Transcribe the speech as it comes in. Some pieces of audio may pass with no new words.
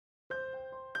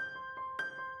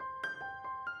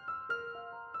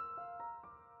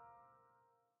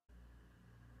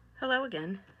Hello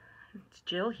again, it's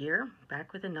Jill here,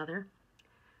 back with another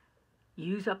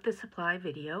use up the supply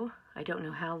video. I don't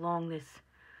know how long this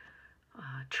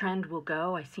trend will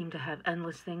go. I seem to have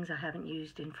endless things I haven't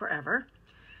used in forever.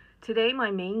 Today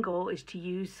my main goal is to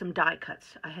use some die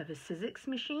cuts. I have a Sizzix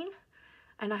machine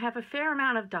and I have a fair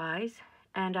amount of dies,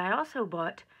 and I also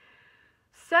bought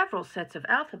several sets of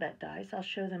alphabet dies. I'll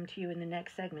show them to you in the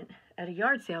next segment at a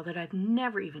yard sale that I've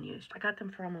never even used. I got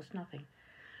them for almost nothing.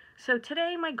 So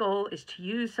today my goal is to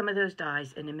use some of those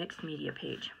dies in a mixed media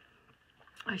page.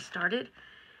 I started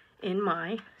in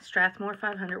my Strathmore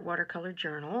 500 watercolor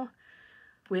journal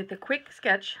with a quick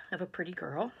sketch of a pretty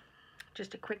girl,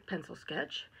 just a quick pencil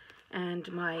sketch,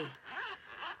 and my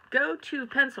go-to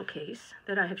pencil case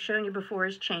that I have shown you before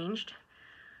has changed.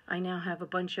 I now have a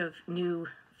bunch of new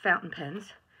fountain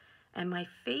pens, and my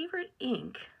favorite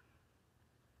ink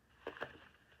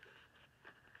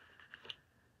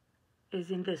is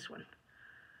in this one.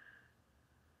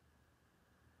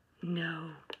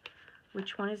 No.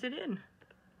 Which one is it in?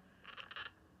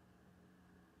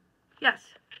 Yes.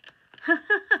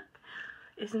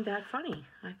 Isn't that funny?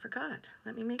 I forgot.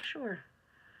 Let me make sure.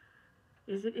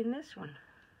 Is it in this one?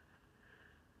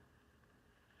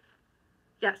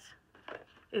 Yes.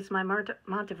 It's my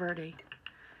Monteverde.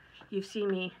 You've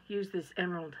seen me use this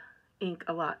emerald ink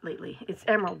a lot lately. It's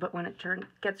emerald, but when it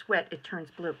gets wet, it turns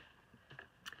blue.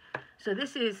 So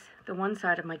this is the one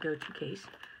side of my go-to case.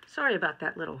 Sorry about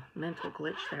that little mental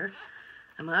glitch there.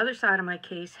 And my other side of my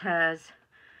case has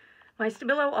my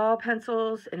Stabilo all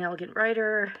pencils, an elegant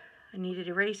writer, a kneaded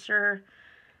eraser,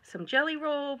 some jelly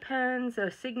roll pens,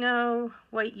 a Signo,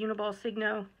 white Uniball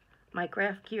Signo, my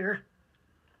graph gear,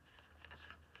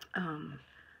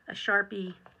 a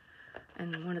Sharpie,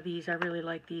 and one of these, I really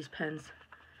like these pens,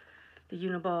 the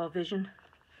Uniball Vision.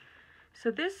 So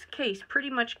this case pretty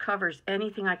much covers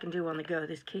anything I can do on the go.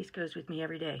 This case goes with me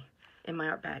every day in my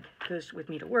art bag. It goes with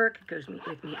me to work, it goes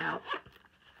with me out.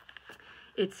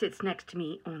 It sits next to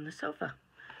me on the sofa.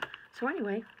 So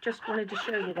anyway, just wanted to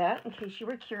show you that in case you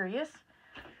were curious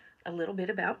a little bit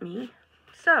about me.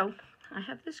 So I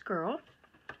have this girl,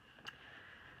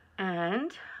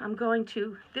 and I'm going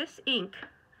to, this ink,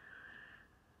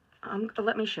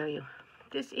 let me show you.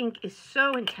 This ink is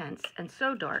so intense and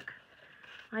so dark.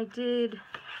 I did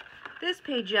this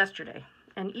page yesterday,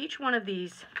 and each one of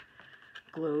these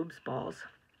globes, balls,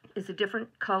 is a different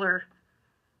color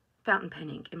fountain pen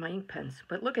ink in my ink pens.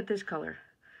 But look at this color.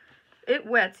 It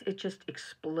wets, it just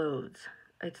explodes.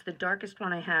 It's the darkest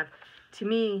one I have. To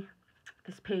me,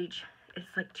 this page is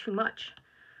like too much.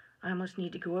 I almost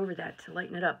need to go over that to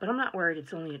lighten it up, but I'm not worried,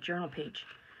 it's only a journal page.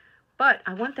 But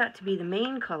I want that to be the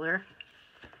main color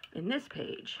in this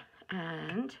page,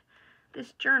 and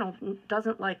this journal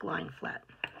doesn't like lying flat.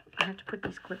 I have to put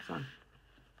these clips on.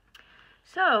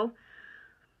 So,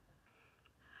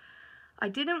 I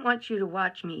didn't want you to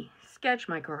watch me sketch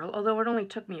my girl, although it only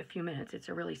took me a few minutes. It's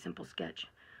a really simple sketch.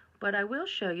 But I will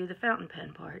show you the fountain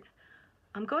pen part.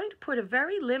 I'm going to put a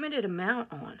very limited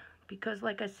amount on because,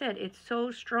 like I said, it's so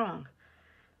strong.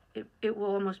 It will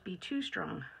almost be too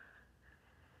strong.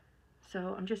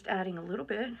 So I'm just adding a little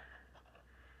bit,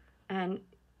 and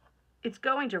it's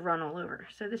going to run all over.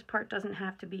 So this part doesn't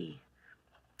have to be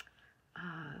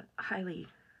highly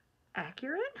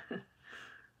accurate.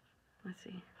 Let's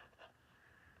see.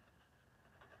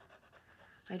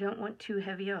 I don't want too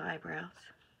heavy of eyebrows.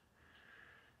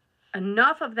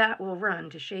 Enough of that will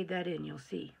run to shade that in, you'll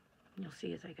see. You'll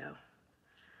see as I go.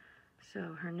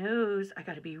 So her nose, I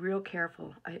got to be real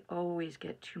careful. I always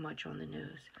get too much on the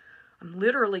nose. I'm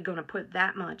literally going to put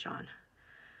that much on.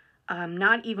 I'm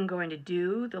not even going to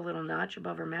do the little notch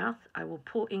above her mouth. I will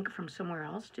pull ink from somewhere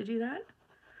else to do that.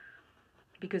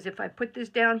 Because if I put this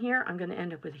down here, I'm going to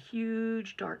end up with a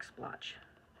huge dark splotch.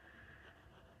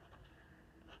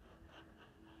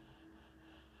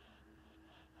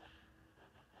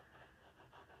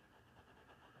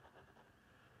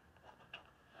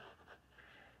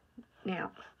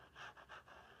 Now,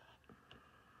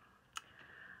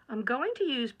 I'm going to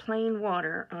use plain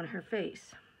water on her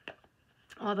face,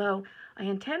 although I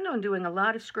intend on doing a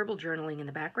lot of scribble journaling in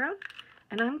the background,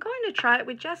 and I'm going to try it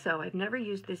with gesso. I've never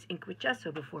used this ink with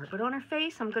gesso before, but on her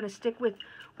face I'm going to stick with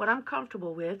what I'm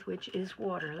comfortable with, which is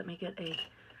water. Let me get a,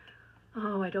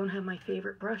 oh, I don't have my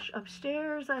favorite brush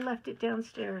upstairs. I left it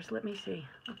downstairs. Let me see.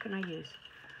 What can I use?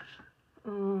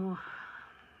 Oh,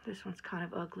 this one's kind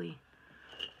of ugly.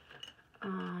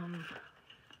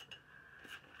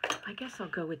 I guess I'll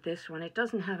go with this one. It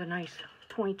doesn't have a nice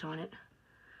point on it.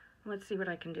 Let's see what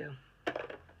I can do.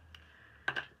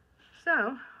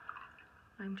 So,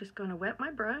 I'm just going to wet my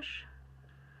brush.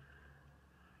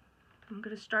 I'm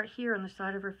going to start here on the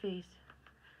side of her face.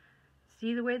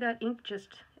 See the way that ink just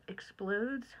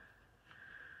explodes?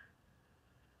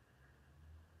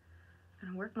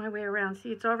 And work my way around.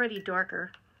 See, it's already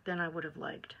darker than I would have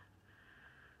liked.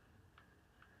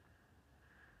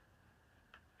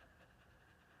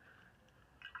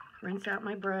 Rinse out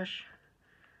my brush.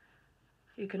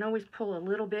 You can always pull a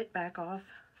little bit back off,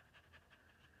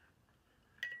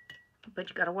 but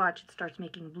you gotta watch, it starts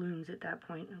making blooms at that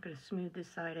point. I'm gonna smooth this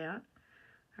side out,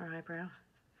 her eyebrow.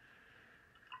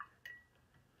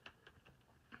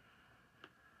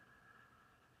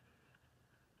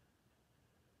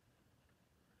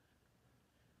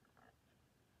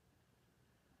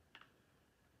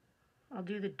 I'll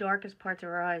do the darkest parts of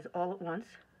her eyes all at once,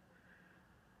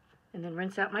 and then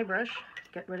rinse out my brush,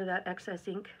 get rid of that excess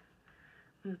ink,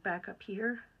 move back up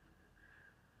here.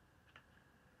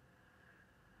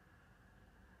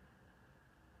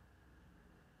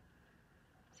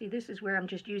 See, this is where I'm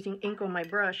just using ink on my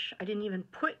brush. I didn't even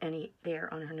put any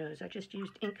there on her nose. I just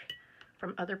used ink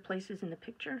from other places in the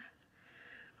picture.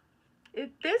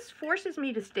 This forces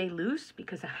me to stay loose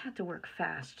because I had to work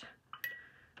fast.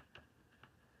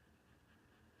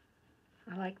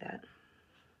 I like that,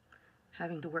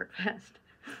 having to work fast.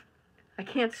 I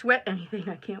can't sweat anything,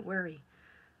 I can't worry.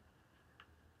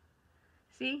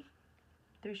 See,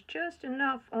 there's just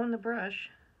enough on the brush.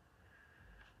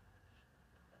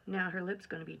 Now her lip's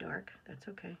going to be dark, that's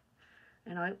okay.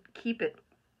 And I'll keep it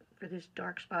for this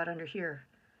dark spot under here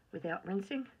without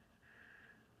rinsing.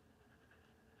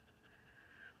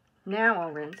 Now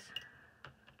I'll rinse.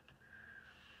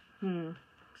 Some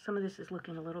of this is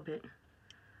looking a little bit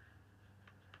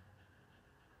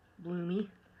bloomy.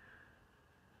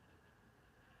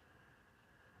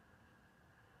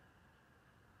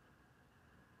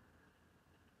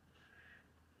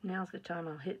 Now's the time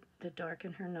I'll hit the dark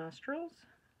in her nostrils.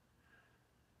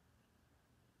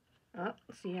 Oh,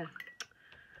 see, I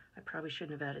probably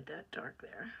shouldn't have added that dark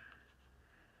there.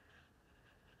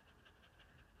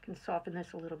 Can soften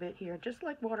this a little bit here, just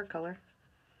like watercolor.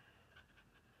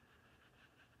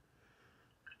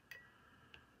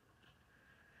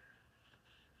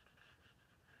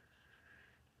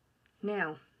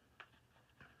 Now,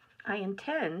 I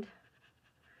intend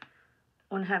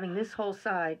on having this whole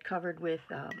side covered with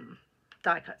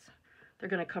die cuts. They're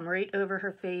going to come right over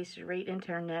her face, right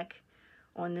into her neck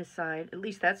on this side. At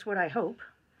least that's what I hope.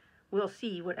 We'll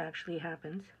see what actually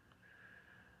happens.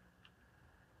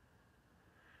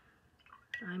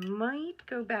 I might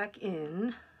go back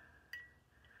in.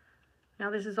 Now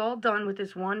this is all done with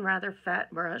this one rather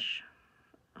fat brush.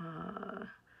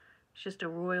 It's just a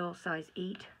Royal size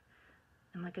 8.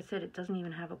 And like I said, it doesn't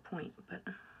even have a point, but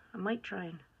I might try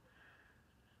and...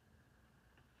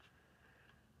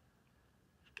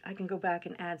 I can go back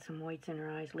and add some whites in her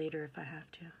eyes later if I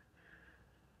have to.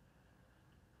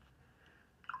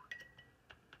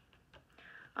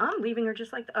 I'm leaving her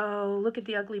just like, oh, look at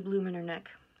the ugly bloom in her neck.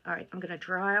 All right, I'm going to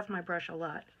dry off my brush a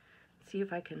lot. See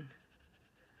if I can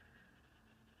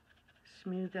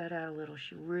smooth that out a little.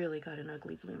 She really got an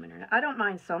ugly bloom in her neck. I don't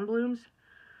mind some blooms.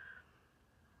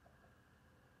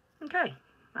 Okay,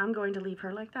 I'm going to leave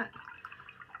her like that.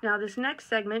 Now this next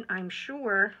segment, I'm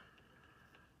sure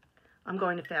I'm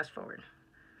going to fast forward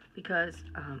because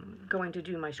I'm going to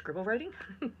do my scribble writing.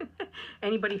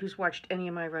 Anybody who's watched any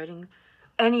of my writing,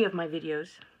 any of my videos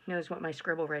knows what my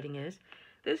scribble writing is.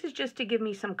 This is just to give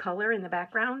me some color in the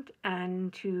background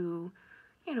and to,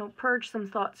 you know, purge some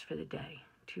thoughts for the day,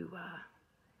 to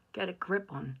get a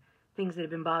grip on things that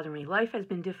have been bothering me. Life has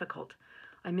been difficult.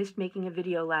 I missed making a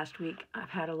video last week.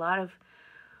 I've had a lot of,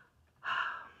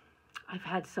 I've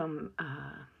had some,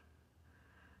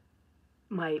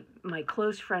 my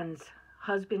close friend's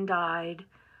husband died.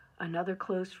 Another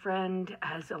close friend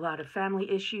has a lot of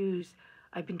family issues.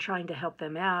 I've been trying to help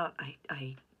them out.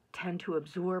 I tend to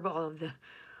absorb all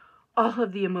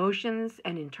of the emotions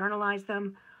and internalize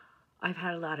them. I've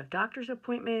had a lot of doctor's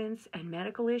appointments and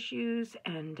medical issues,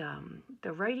 and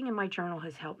the writing in my journal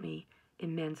has helped me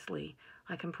immensely.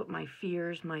 I can put my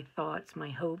fears, my thoughts, my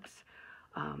hopes,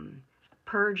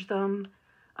 purge them,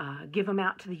 give them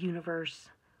out to the universe,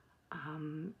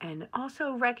 and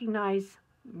also recognize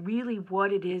really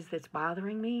what it is that's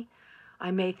bothering me.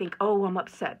 I may think, oh, I'm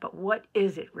upset, but what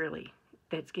is it really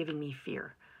that's giving me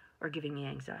fear or giving me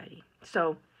anxiety?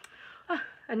 So,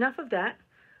 enough of that.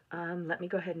 Let me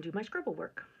go ahead and do my scribble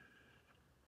work.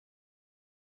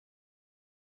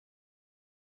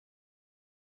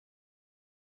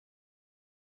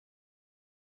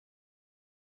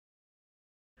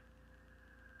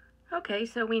 Okay,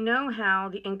 so we know how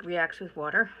the ink reacts with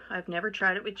water. I've never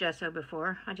tried it with gesso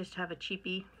before. I just have a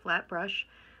cheapy flat brush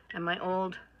and my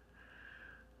old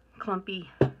clumpy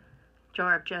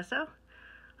jar of gesso.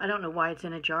 I don't know why it's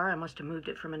in a jar. I must have moved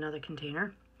it from another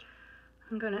container.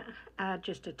 I'm going to add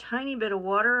just a tiny bit of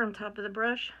water on top of the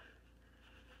brush.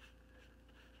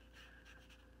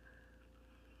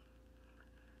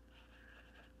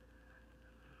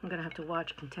 I'm going to have to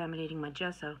watch contaminating my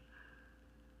gesso.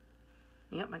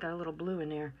 Yep, I got a little blue in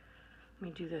there. Let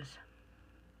me do this.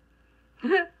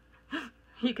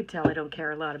 You could tell I don't care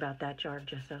a lot about that jar of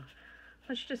gesso.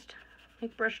 Let's just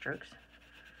make brush strokes.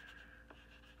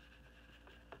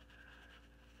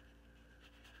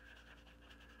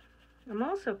 I'm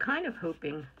also kind of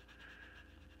hoping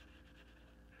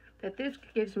that this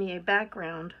gives me a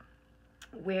background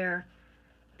where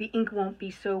the ink won't be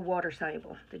so water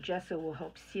soluble. The gesso will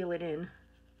help seal it in.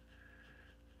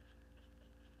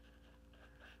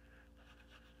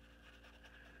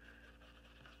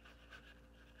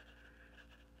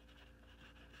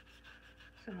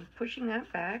 So I'm pushing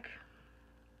that back.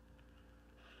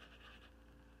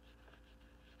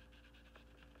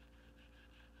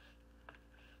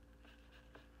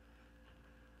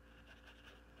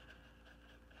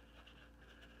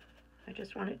 I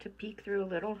just want it to peek through a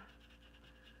little.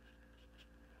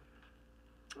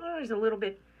 Oh, there's a little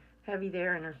bit heavy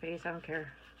there in her face. I don't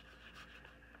care.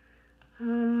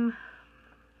 One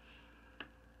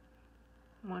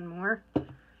more.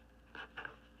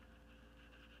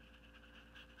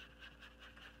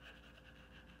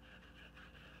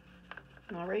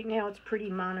 Well, right now it's pretty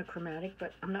monochromatic,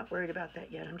 but I'm not worried about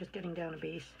that yet. I'm just getting down a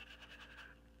base.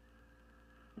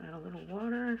 Add a little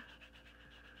water.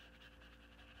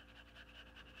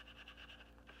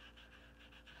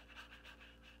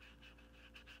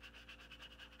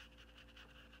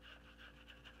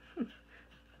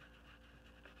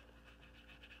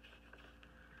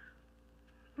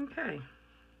 Okay.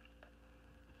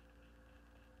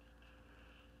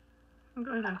 I'm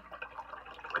going to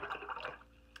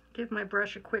give my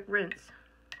brush a quick rinse.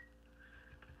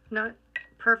 Not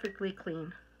perfectly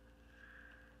clean,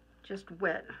 just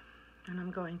wet. And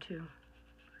I'm going to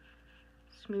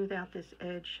smooth out this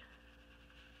edge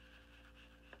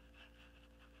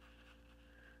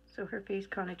so her face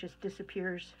kind of just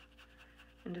disappears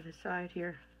into the side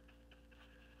here.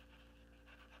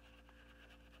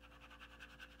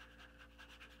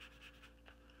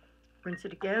 Rinse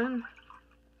it again.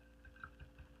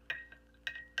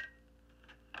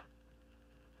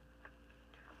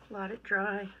 Let it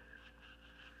dry.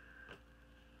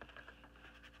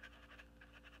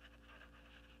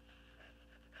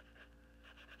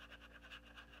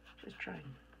 Just try and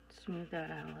smooth that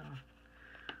out a little.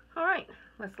 All right,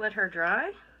 let's let her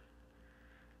dry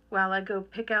while I go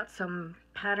pick out some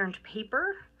patterned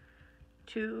paper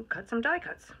to cut some die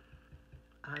cuts.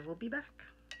 I will be back.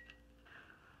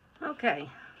 Okay,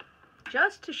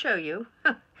 just to show you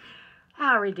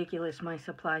how ridiculous my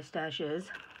supply stash is,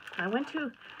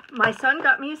 my son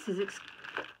got me a Sizzix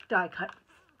die cut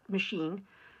machine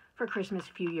for Christmas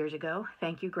a few years ago.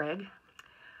 Thank you, Greg.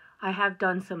 I have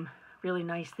done some really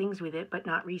nice things with it, but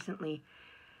not recently.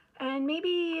 And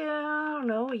maybe, I don't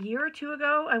know, a year or two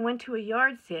ago, I went to a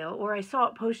yard sale, or I saw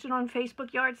it posted on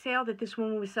Facebook yard sale that this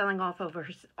woman was selling off of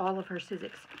all of her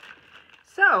Sizzix.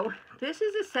 So, this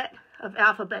is a set of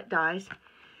alphabet dies.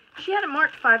 She had it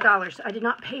marked $5. I did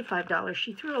not pay $5.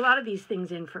 She threw a lot of these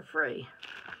things in for free.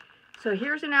 So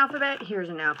here's an alphabet, here's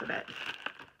an alphabet.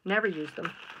 Never used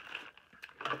them.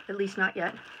 At least not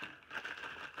yet.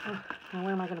 Oh, now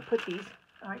where am I going to put these?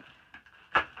 All right.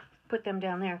 Put them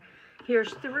down there.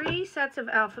 Here's 3 sets of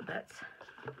alphabets.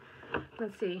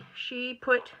 Let's see. She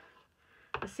put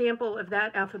a sample of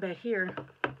that alphabet here.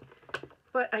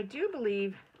 But I do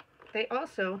believe they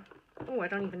also, oh, I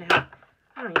don't even know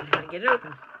how to get it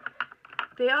open.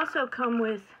 They also come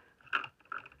with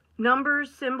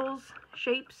numbers, symbols,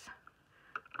 shapes.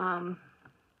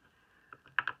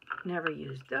 Never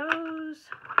used those.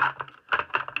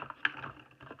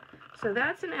 So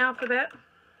that's an alphabet.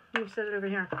 Let me set it over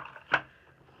here.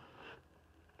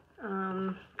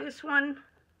 This one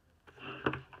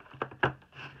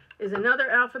is another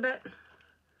alphabet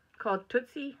called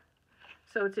Tootsie.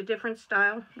 So it's a different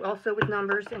style, also with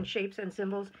numbers and shapes and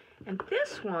symbols. And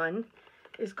this one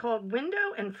is called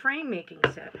Window and Frame Making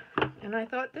Set. And I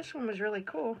thought this one was really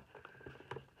cool.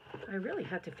 I really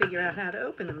have to figure out how to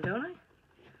open them, don't I?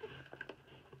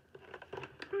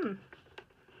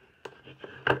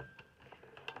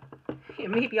 Yeah,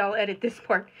 maybe I'll edit this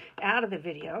part out of the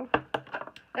video.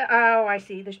 Oh, I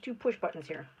see. There's 2 push buttons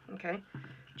here. Okay.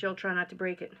 Jill, try not to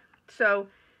break it. So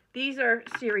these are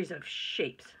a series of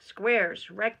shapes.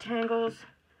 Squares, rectangles,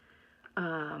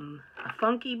 a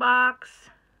funky box,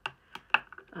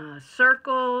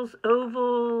 circles,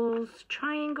 ovals,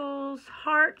 triangles,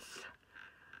 hearts,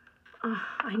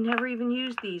 I never even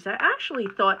used these. I actually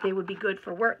thought they would be good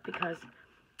for work because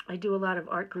I do a lot of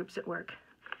art groups at work.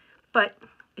 But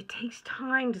it takes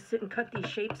time to sit and cut these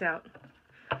shapes out.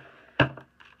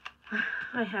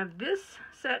 I have this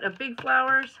set of big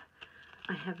flowers.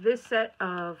 I have this set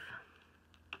of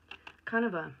kind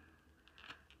of a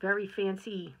very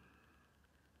fancy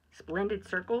splendid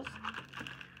circles.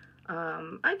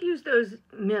 I've used those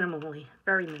minimally,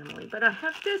 very minimally, but I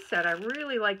have this set. I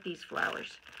really like these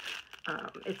flowers.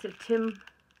 It's a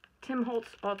Tim Holtz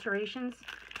Alterations,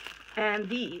 and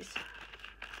these.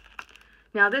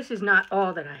 Now this is not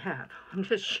all that I have. I'm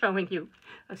just showing you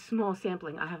a small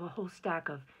sampling. I have a whole stack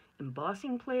of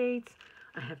embossing plates.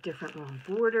 I have different long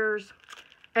borders.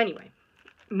 Anyway,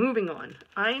 moving on.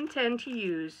 I intend to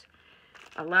use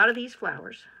a lot of these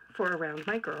flowers for around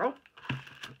my girl,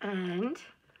 and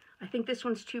I think this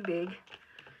one's too big.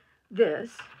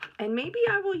 This, and maybe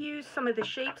I will use some of the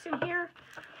shapes in here.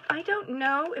 I don't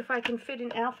know if I can fit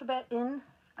an alphabet in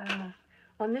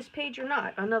on this page or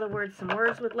not. In other words, some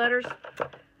words with letters.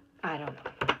 I don't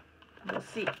know. We'll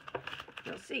see.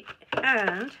 We'll see.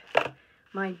 And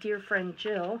my dear friend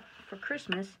Jill, for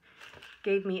Christmas,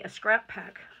 gave me a scrap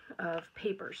pack of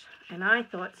papers. And I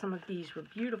thought some of these were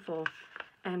beautiful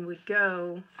and would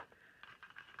go.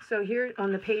 So here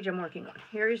on the page I'm working on,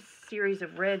 here's a series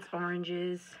of reds,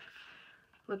 oranges.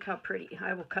 Look how pretty.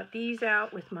 I will cut these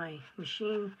out with my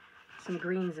machine, some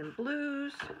greens and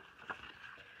blues.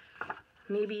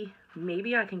 Maybe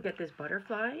I can get this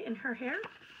butterfly in her hair.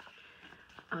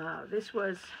 This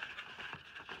was,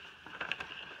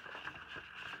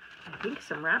 I think,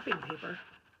 some wrapping paper.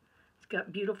 It's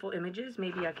got beautiful images.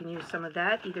 Maybe I can use some of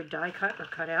that, either die cut or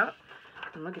cut out.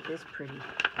 And look at this pretty.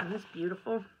 Isn't this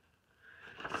beautiful?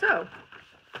 So,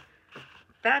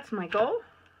 that's my goal.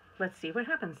 Let's see what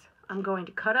happens. I'm going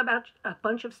to cut about a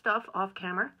bunch of stuff off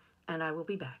camera, and I will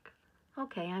be back.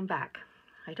 Okay, I'm back.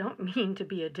 I don't mean to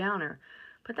be a downer,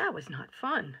 but that was not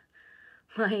fun.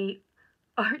 My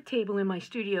art table in my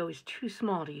studio is too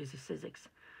small to use a Sizzix.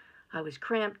 I was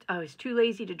cramped. I was too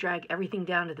lazy to drag everything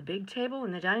down to the big table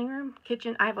in the dining room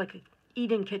kitchen. I have like a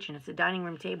eat-in kitchen. It's a dining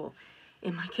room table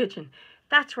in my kitchen.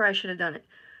 That's where I should have done it,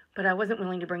 but I wasn't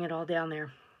willing to bring it all down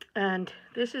there. And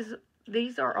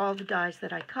these are all the dies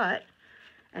that I cut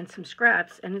and some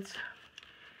scraps, and it's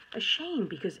a shame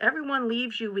because everyone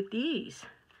leaves you with these.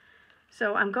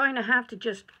 So I'm going to have to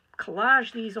just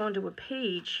collage these onto a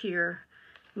page here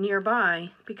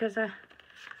nearby because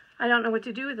I don't know what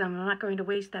to do with them. I'm not going to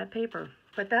waste that paper,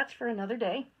 but that's for another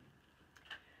day.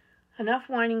 Enough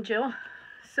whining, Jill.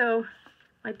 So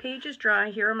my page is dry.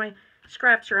 Here are my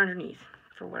scraps are underneath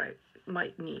for what I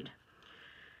might need.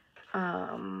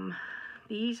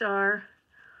 These are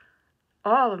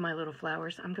all of my little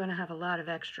flowers. I'm going to have a lot of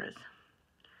extras.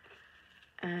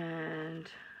 And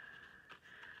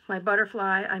my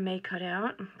butterfly I may cut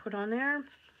out and put on there.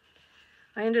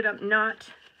 I ended up not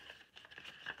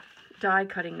die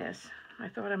cutting this. I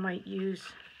thought I might use,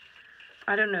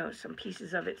 I don't know, some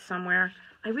pieces of it somewhere.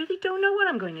 I really don't know what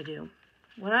I'm going to do.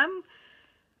 What I'm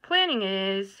planning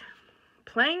is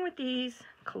playing with these,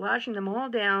 collaging them all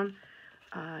down.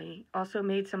 I also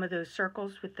made some of those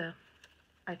circles with the,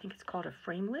 I think it's called a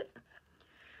framelit.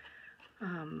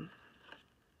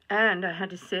 And I had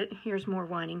to sit, here's more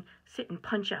whining, sit and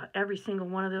punch out every single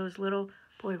one of those little,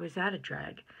 boy, was that a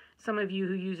drag. Some of you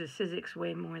who use a Sizzix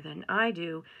way more than I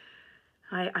do,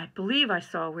 I believe I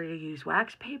saw where you use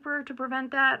wax paper to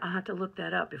prevent that. I'll have to look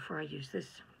that up before I use this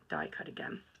die cut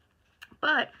again.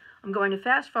 But I'm going to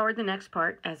fast forward the next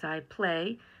part as I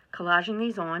play, collaging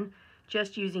these on,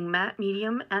 just using matte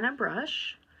medium and a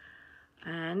brush.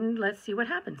 And let's see what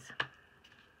happens.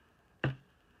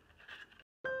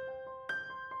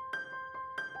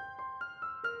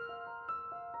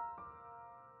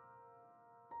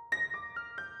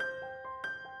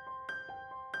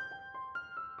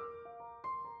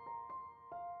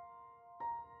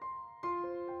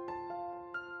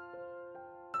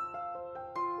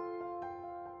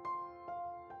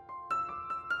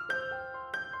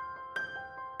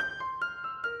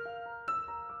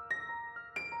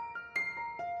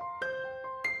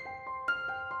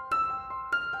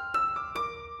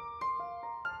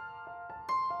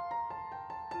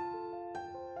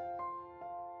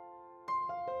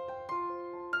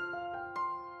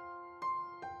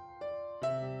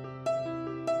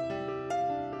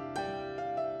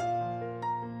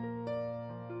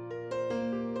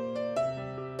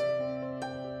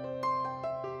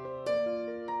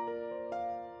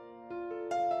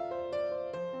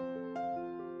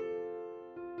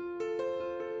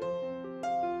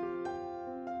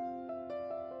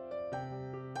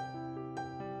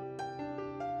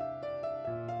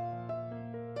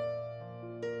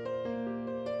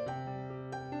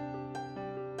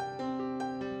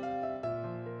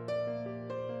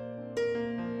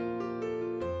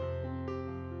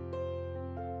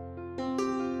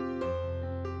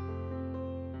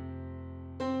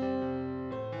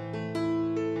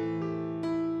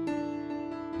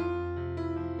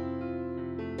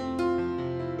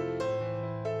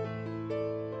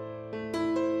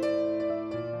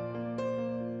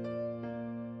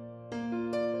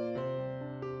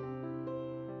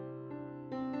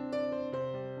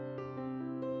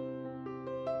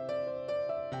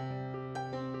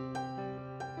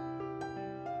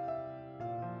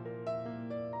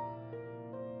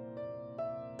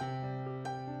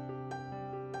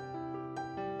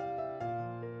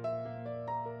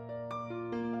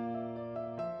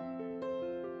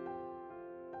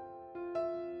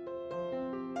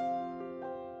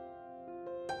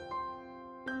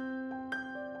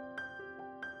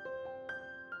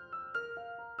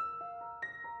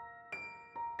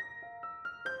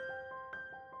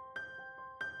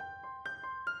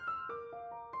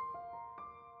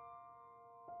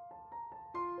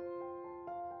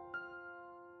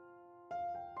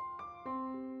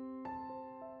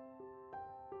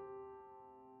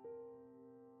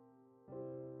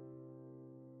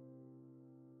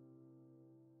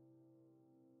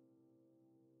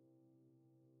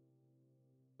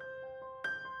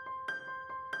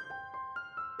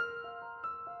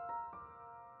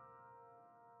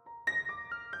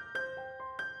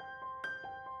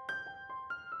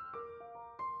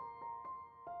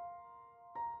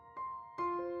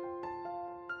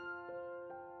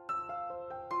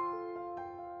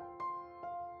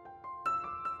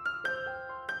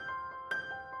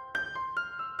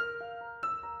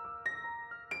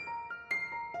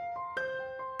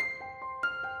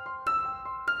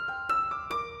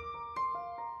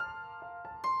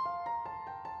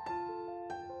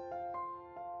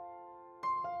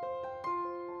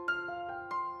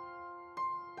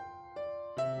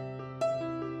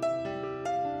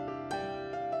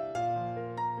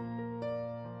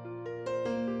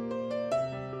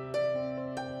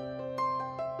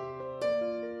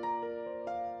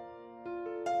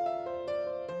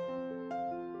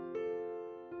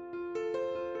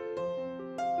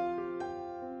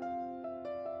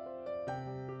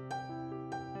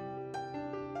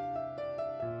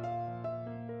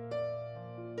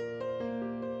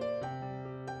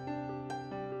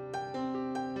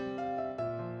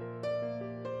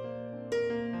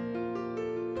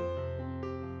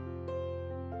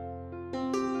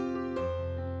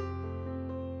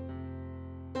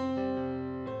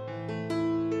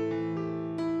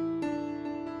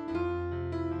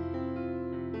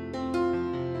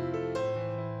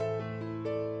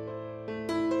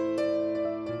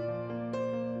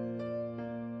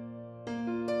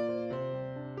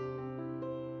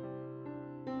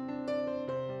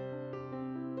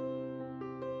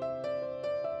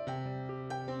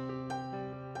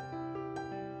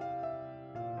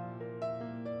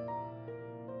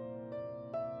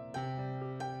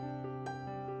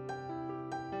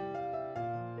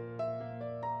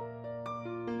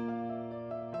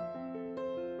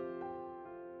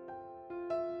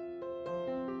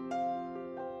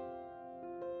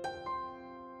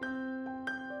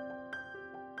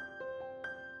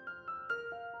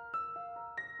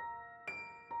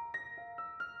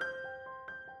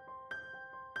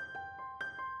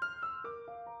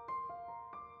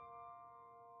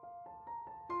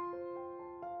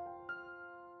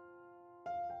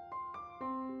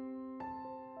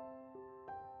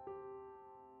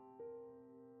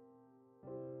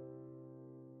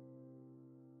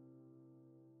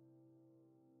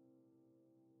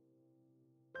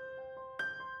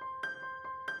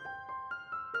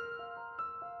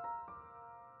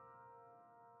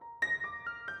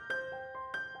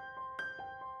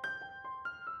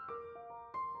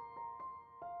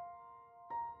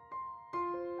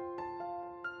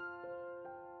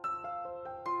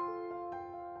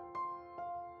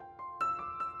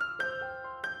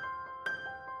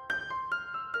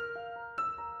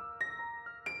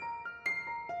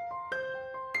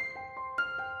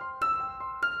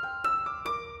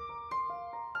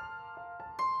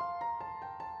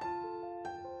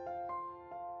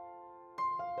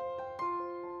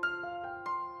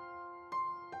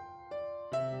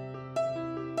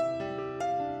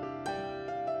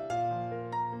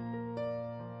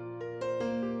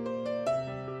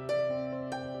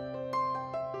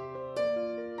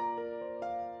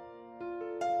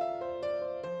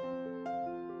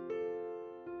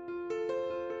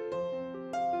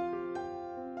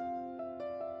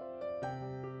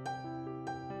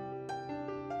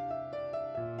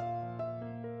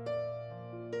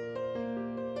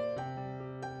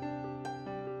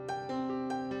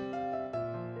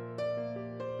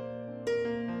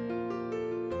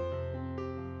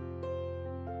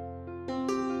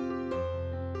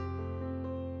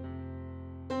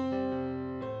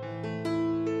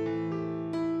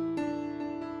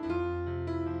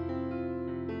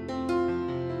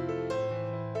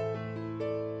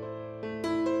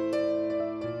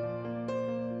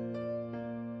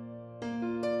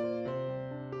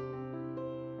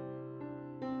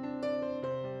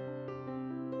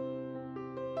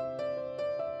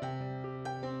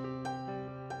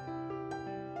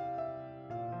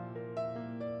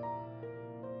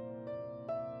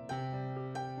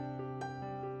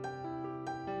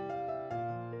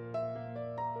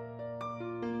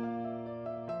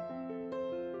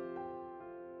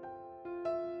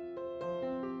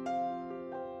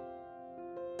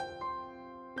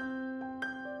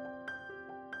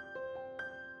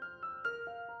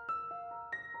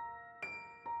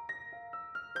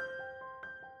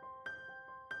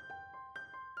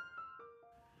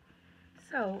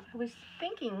 So I was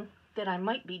thinking that I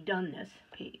might be done this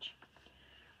page.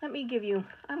 Let me give you,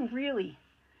 I'm really,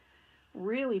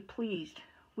 really pleased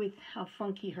with how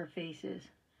funky her face is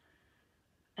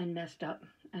and messed up.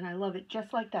 And I love it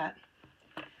just like that.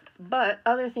 But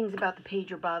other things about the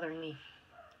page are bothering me.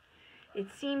 It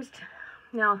seems to,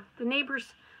 now the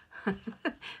neighbors,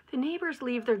 the neighbors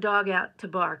leave their dog out to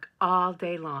bark all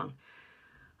day long.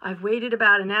 I've waited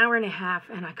about an hour and a half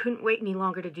and I couldn't wait any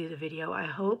longer to do the video. I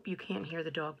hope you can't hear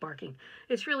the dog barking.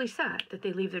 It's really sad that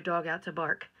they leave their dog out to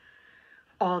bark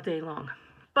all day long.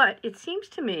 But it seems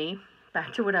to me,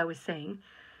 back to what I was saying,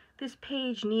 this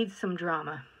page needs some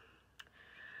drama.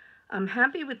 I'm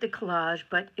happy with the collage,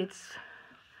 but it's,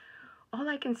 all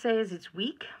I can say is it's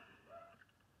weak.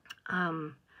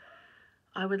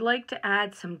 I would like to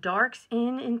add some darks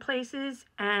in places,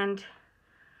 and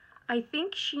I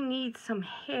think she needs some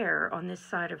hair on this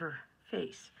side of her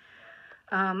face.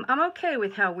 I'm okay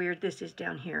with how weird this is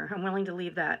down here. I'm willing to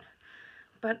leave that.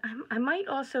 But I might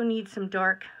also need some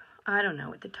dark, I don't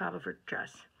know, at the top of her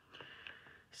dress.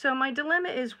 So my dilemma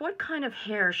is, what kind of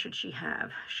hair should she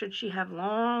have? Should she have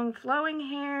long, flowing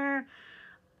hair?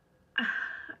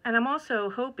 And I'm also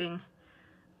hoping,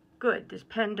 good, this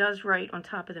pen does write on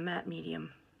top of the matte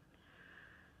medium.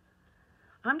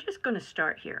 I'm just going to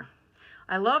start here.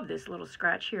 I love this little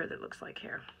scratch here that looks like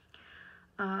hair.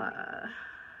 I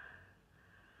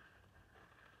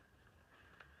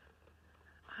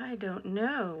don't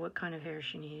know what kind of hair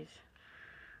she needs.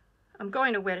 I'm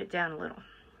going to wet it down a little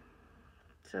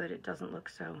so that it doesn't look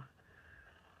so...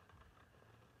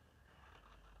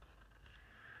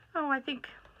 Oh, I think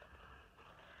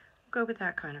I'll go with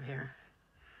that kind of hair.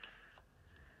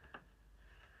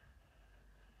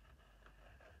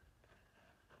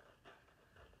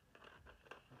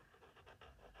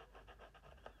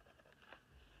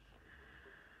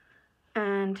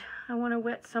 And I want to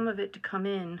wet some of it to come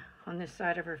in on this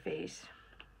side of her face,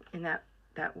 in that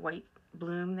white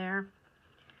bloom there.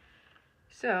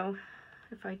 So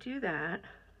if I do that,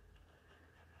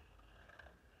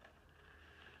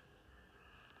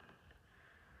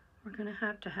 we're going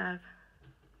to have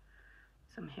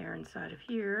some hair inside of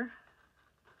here.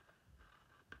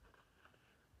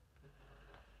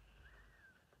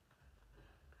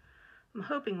 I'm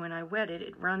hoping when I wet it,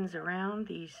 it runs around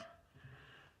these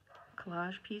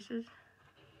collage pieces.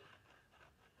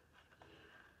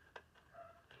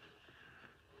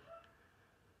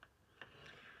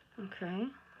 Okay.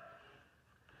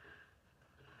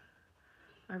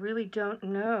 I really don't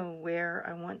know where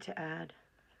I want to add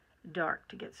dark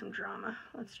to get some drama.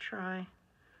 Let's try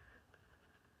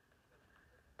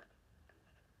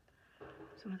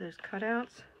some of those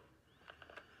cutouts.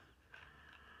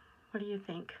 What do you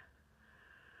think?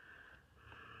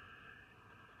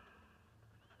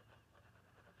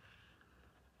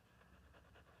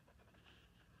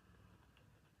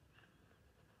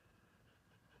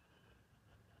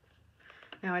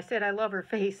 Now, I said I love her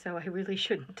face, so I really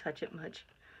shouldn't touch it much.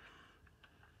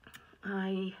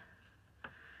 I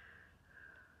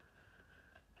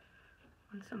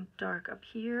want some dark up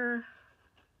here.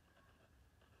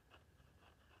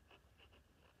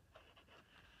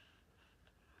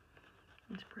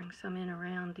 Let's bring some in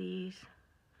around these.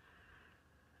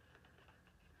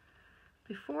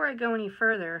 Before I go any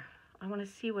further, I want to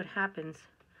see what happens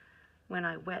when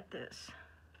I wet this.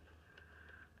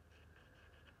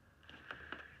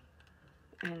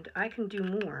 And I can do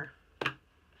more. I'm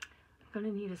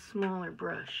going to need a smaller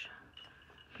brush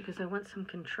because I want some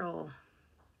control.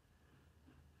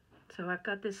 So I've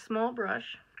got this small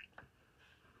brush.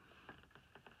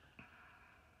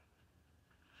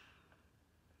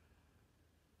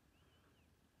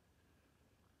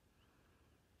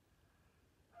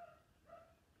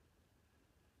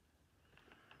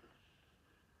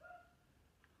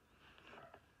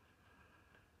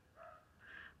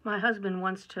 My husband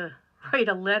wants to write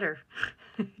a letter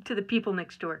to the people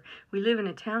next door. We live in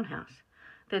a townhouse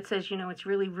that says, you know, it's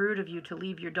really rude of you to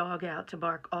leave your dog out to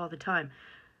bark all the time.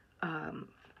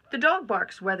 The dog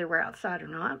barks whether we're outside or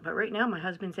not, but right now my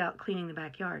husband's out cleaning the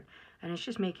backyard, and it's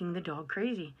just making the dog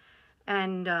crazy.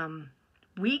 And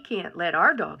we can't let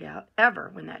our dog out ever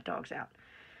when that dog's out.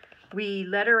 We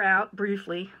let her out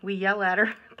briefly. We yell at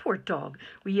her. Poor dog.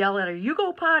 We yell at her, you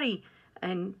go potty,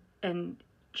 and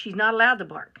she's not allowed to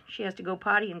bark. She has to go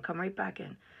potty and come right back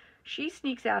in. She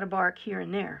sneaks out a bark here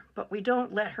and there, but we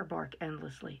don't let her bark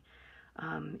endlessly.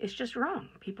 It's just wrong.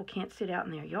 People can't sit out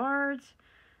in their yards.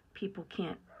 People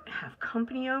can't have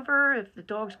company over if the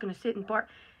dog's going to sit and bark.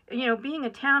 You know, being a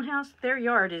townhouse, their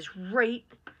yard is right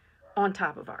on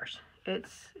top of ours.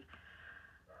 It's,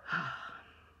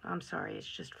 I'm sorry, it's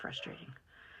just frustrating.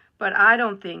 But I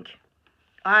don't think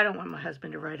I don't want my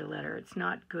husband to write a letter. It's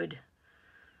not good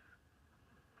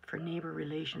for neighbor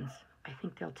relations. I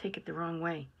think they'll take it the wrong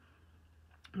way.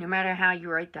 No matter how you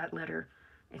write that letter,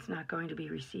 it's not going to be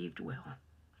received well.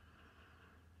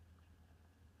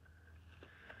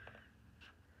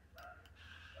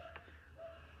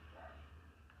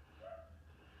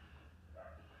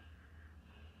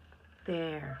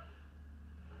 There.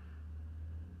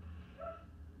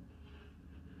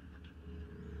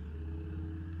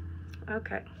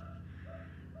 Okay.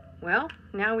 Well,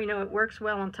 now we know it works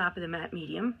well on top of the matte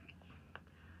medium.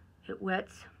 It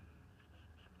wets.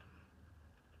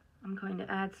 I'm going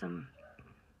to add some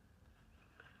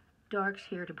darks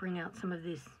here to bring out some of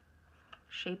these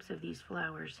shapes of these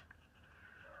flowers.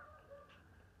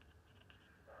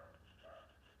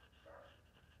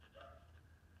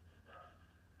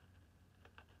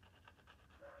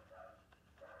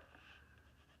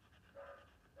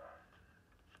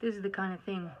 This is the kind of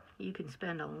thing you can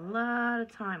spend a lot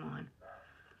of time on,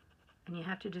 and you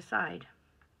have to decide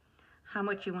how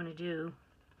much you want to do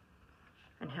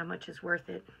and how much is worth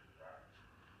it.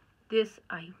 This,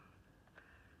 I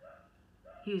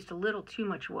used a little too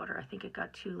much water. I think it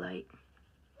got too light.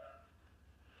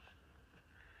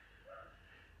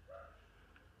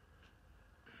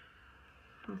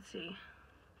 Let's see.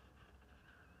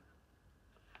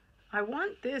 I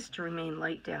want this to remain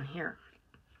light down here,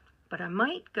 but I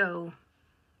might go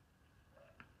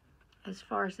as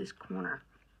far as this corner.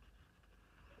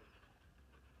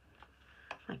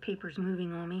 My paper's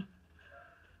moving on me.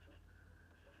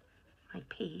 My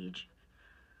page.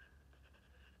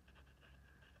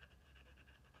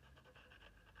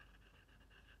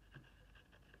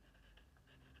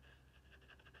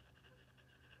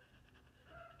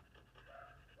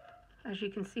 As you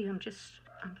can see, I'm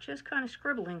just kind of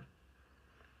scribbling.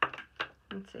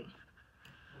 Let's see.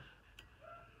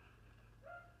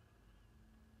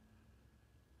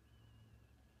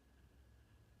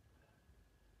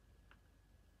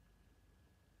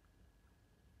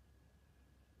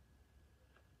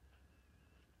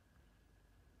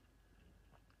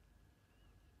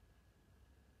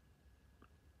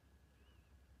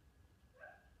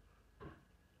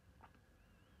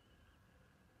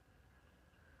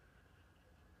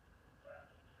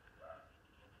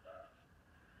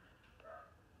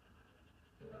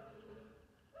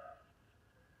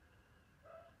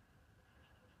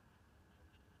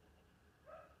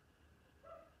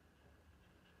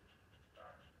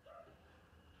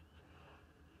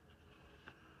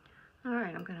 All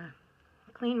right, I'm gonna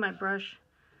clean my brush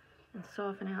and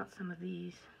soften out some of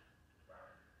these.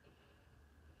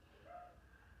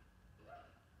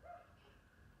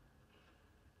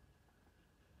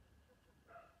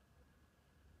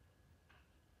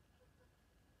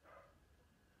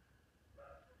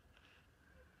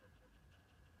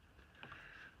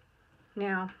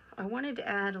 Now, I wanted to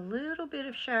add a little bit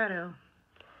of shadow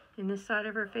in this side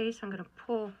of her face. I'm gonna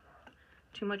pull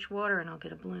too much water and I'll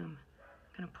get a bloom.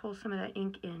 I'm gonna pull some of that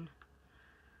ink in.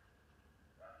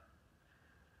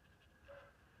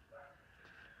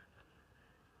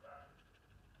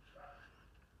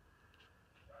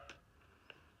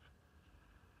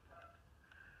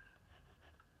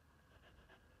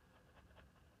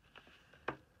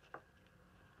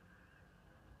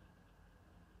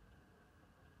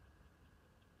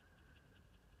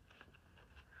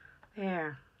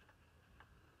 There.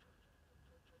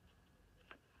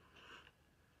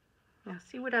 Now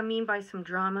see what I mean by some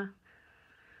drama?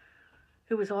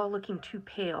 It was all looking too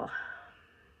pale.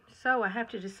 So I have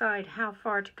to decide how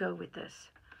far to go with this.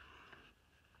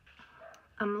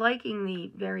 I'm liking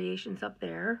the variations up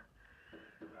there.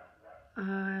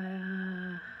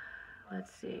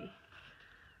 Let's see.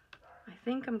 I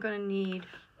think I'm going to need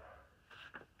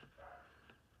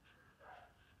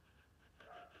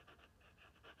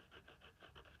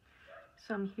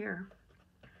some here.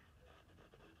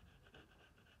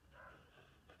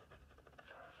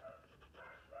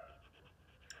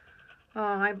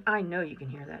 Oh, I know you can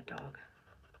hear that dog.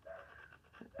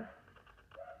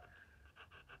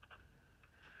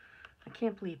 I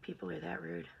can't believe people are that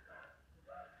rude.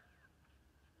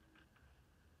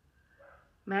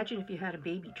 Imagine if you had a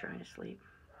baby trying to sleep.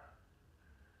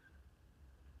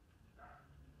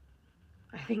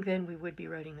 I think then we would be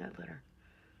writing that letter.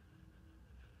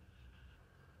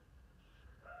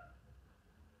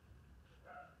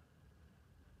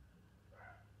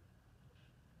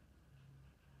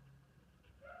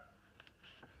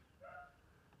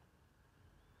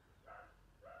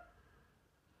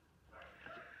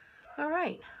 All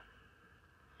right.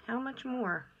 How much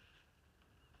more?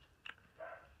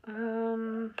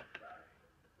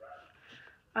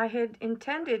 I had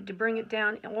intended to bring it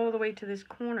down all the way to this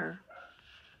corner.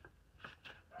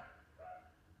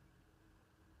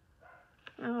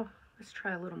 Oh, let's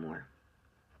try a little more.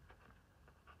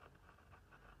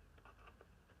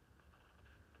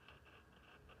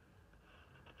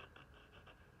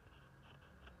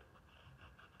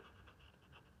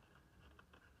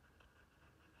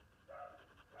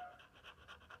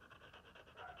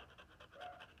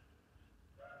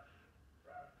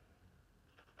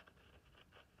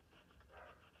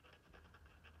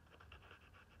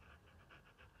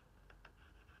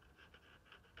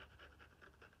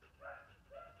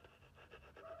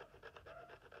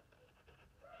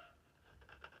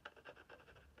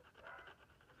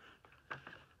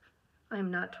 I'm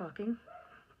not talking.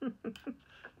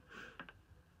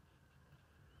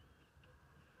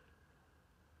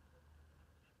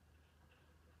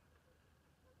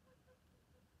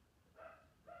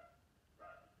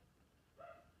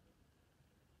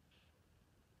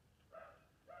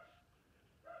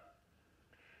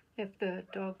 If the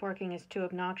dog barking is too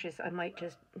obnoxious, I might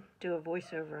just do a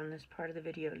voiceover on this part of the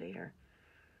video later.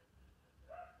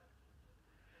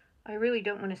 I really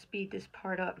don't want to speed this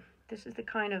part up. This is the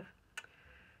kind,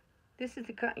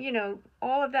 you know,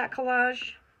 all of that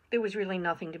collage, there was really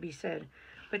nothing to be said.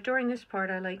 But during this part,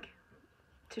 I like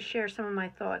to share some of my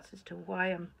thoughts as to why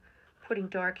I'm putting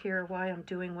dark here, why I'm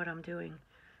doing what I'm doing.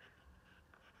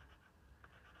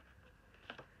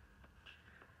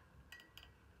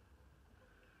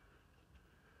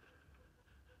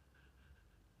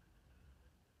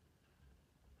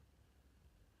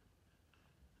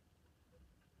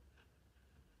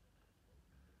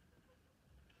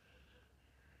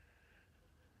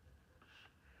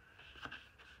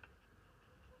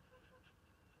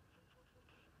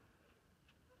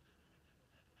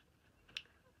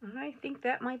 I think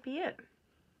that might be it.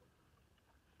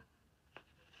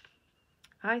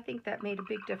 I think that made a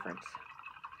big difference.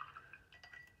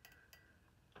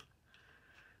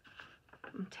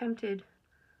 I'm tempted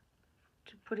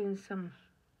to put in some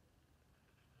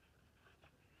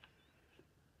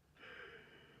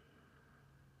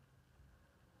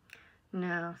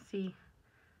no, see,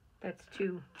 that's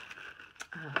too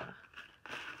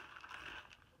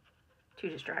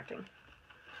distracting.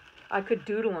 I could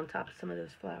doodle on top of some of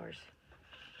those flowers,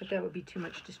 but that would be too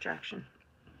much distraction.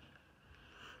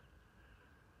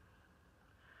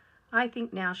 I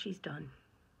think now she's done.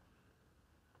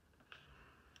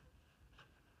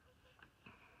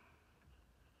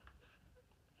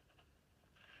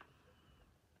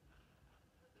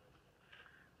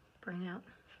 Bring out.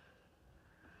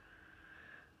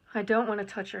 I don't want to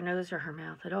touch her nose or her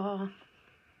mouth at all.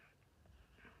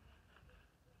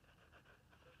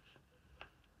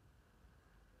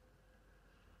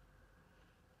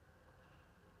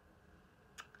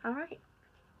 All right.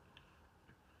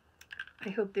 I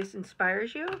hope this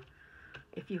inspires you.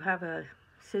 If you have a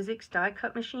Sizzix die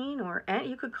cut machine, or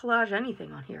you could collage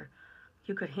anything on here.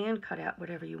 You could hand cut out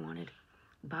whatever you wanted.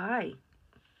 Buy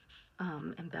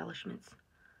embellishments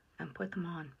and put them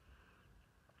on.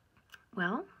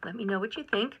 Well, let me know what you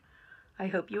think. I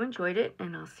hope you enjoyed it,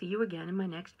 and I'll see you again in my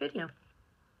next video.